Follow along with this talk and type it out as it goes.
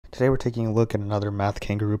Today we're taking a look at another math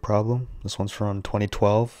kangaroo problem. This one's from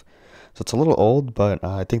 2012, so it's a little old, but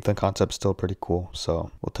I think the concept's still pretty cool,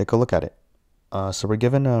 so we'll take a look at it. So we're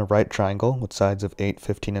given a right triangle with sides of 8,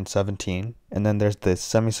 15, and 17, and then there's this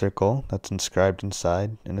semicircle that's inscribed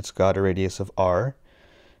inside, and it's got a radius of r,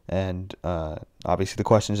 and obviously the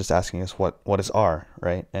question is just asking us what is r,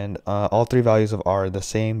 right? And all three values of r are the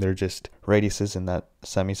same, they're just radiuses in that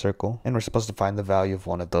semicircle, and we're supposed to find the value of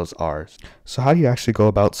one of those r's. So how do you actually go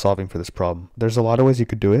about solving for this problem? There's a lot of ways you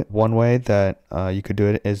could do it. One way that you could do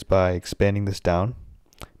it is by expanding this down,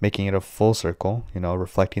 making it a full circle,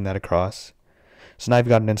 reflecting that across. So now I've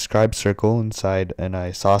got an inscribed circle inside an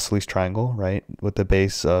isosceles triangle, right, with a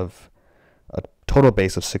base of a total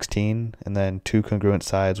base of 16, and then two congruent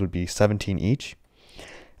sides would be 17 each.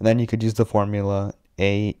 And then you could use the formula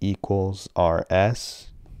A equals RS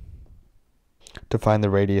to find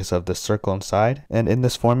the radius of the circle inside. And in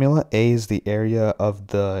this formula, A is the area of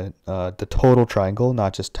the total triangle,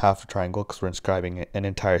 not just half a triangle, because we're inscribing an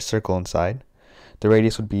entire circle inside. The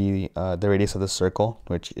radius would be the radius of the circle,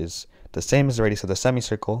 which is the same as the radius of the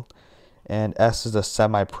semicircle. And S is the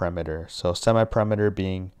semi-perimeter. So semi-perimeter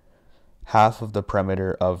being half of the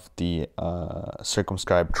perimeter of the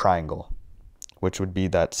circumscribed triangle, which would be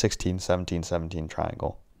that 16, 17, 17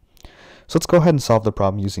 triangle. So let's go ahead and solve the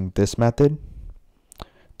problem using this method.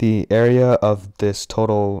 The area of this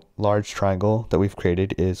total large triangle that we've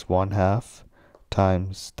created is 1/2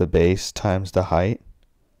 times the base times the height.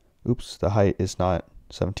 Oops, the height is not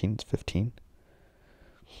 17, it's 15.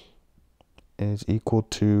 Is equal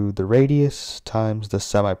to the radius times the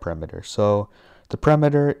semi-perimeter. So the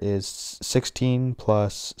perimeter is 16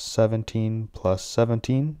 plus 17 plus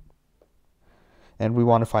 17. And we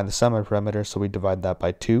want to find the semi-perimeter, so we divide that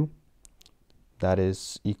by 2. That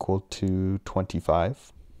is equal to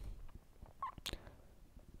 25.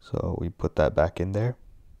 So we put that back in there.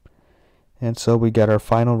 And so we get our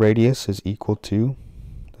final radius is equal to,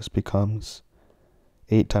 this becomes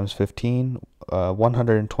 8 times 15,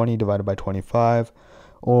 120 divided by 25,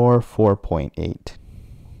 or 4.8.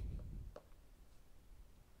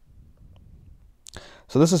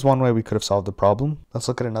 So this is one way we could have solved the problem. Let's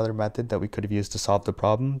look at another method that we could have used to solve the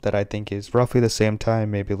problem that I think is roughly the same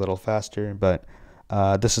time, maybe a little faster, but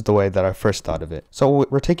this is the way that I first thought of it. So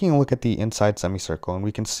we're taking a look at the inside semicircle, and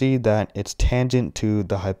we can see that it's tangent to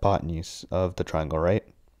the hypotenuse of the triangle, right?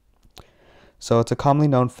 So it's a commonly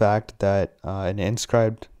known fact that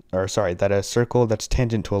that a circle that's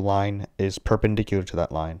tangent to a line is perpendicular to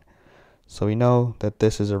that line. So we know that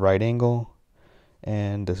this is a right angle,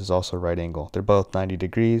 and this is also a right angle. They're both 90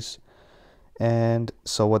 degrees. And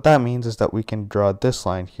so what that means is that we can draw this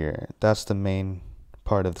line here. That's the main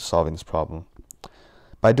part of solving this problem.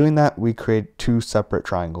 By doing that, we create two separate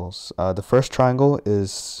triangles. The first triangle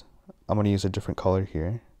is, I'm going to use a different color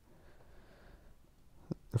here.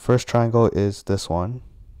 The first triangle is this one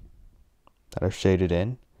that I've shaded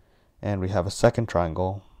in. And we have a second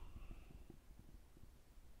triangle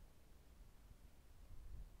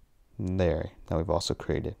there that we've also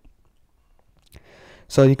created.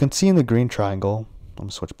 So you can see in the green triangle, I'm going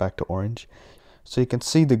to switch back to orange. So you can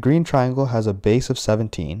see the green triangle has a base of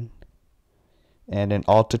 17 and an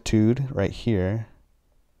altitude right here,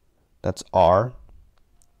 that's R.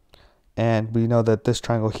 And we know that this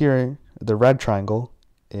triangle here, the red triangle,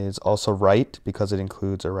 is also right because it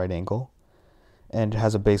includes a right angle, and it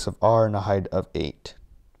has a base of R and a height of 8.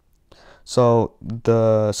 So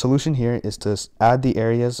the solution here is to add the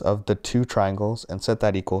areas of the two triangles and set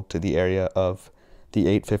that equal to the area of the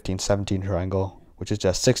 8, 15, 17 triangle, which is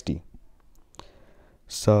just 60.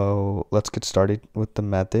 So let's get started with the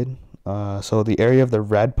method. So the area of the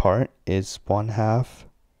red part is 1/2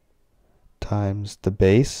 times the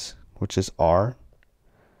base, which is R,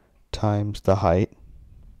 times the height.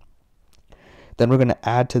 Then we're going to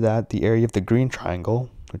add to that the area of the green triangle,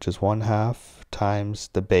 which is 1/2 times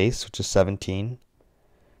the base, which is 17,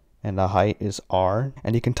 and the height is R.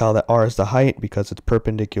 And you can tell that R is the height because it's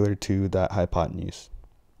perpendicular to that hypotenuse.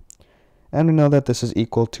 And we know that this is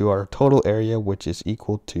equal to our total area, which is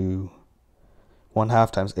equal to 1/2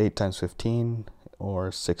 times 8 times 15,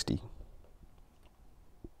 or 60.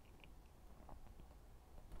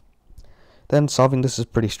 Then solving this is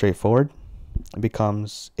pretty straightforward. It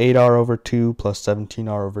becomes 8r over 2 plus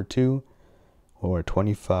 17r over 2, or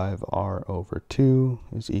 25r over 2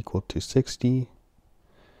 is equal to 60.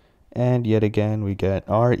 And yet again, we get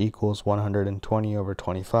r equals 120 over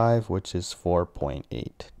 25, which is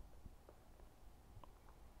 4.8.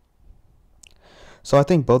 So I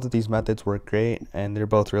think both of these methods work great, and they're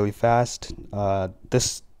both really fast.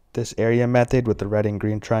 This area method with the red and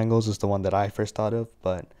green triangles is the one that I first thought of,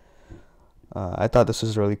 but I thought this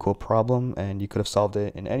was a really cool problem and you could have solved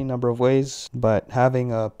it in any number of ways, but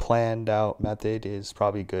having a planned out method is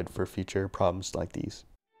probably good for future problems like these.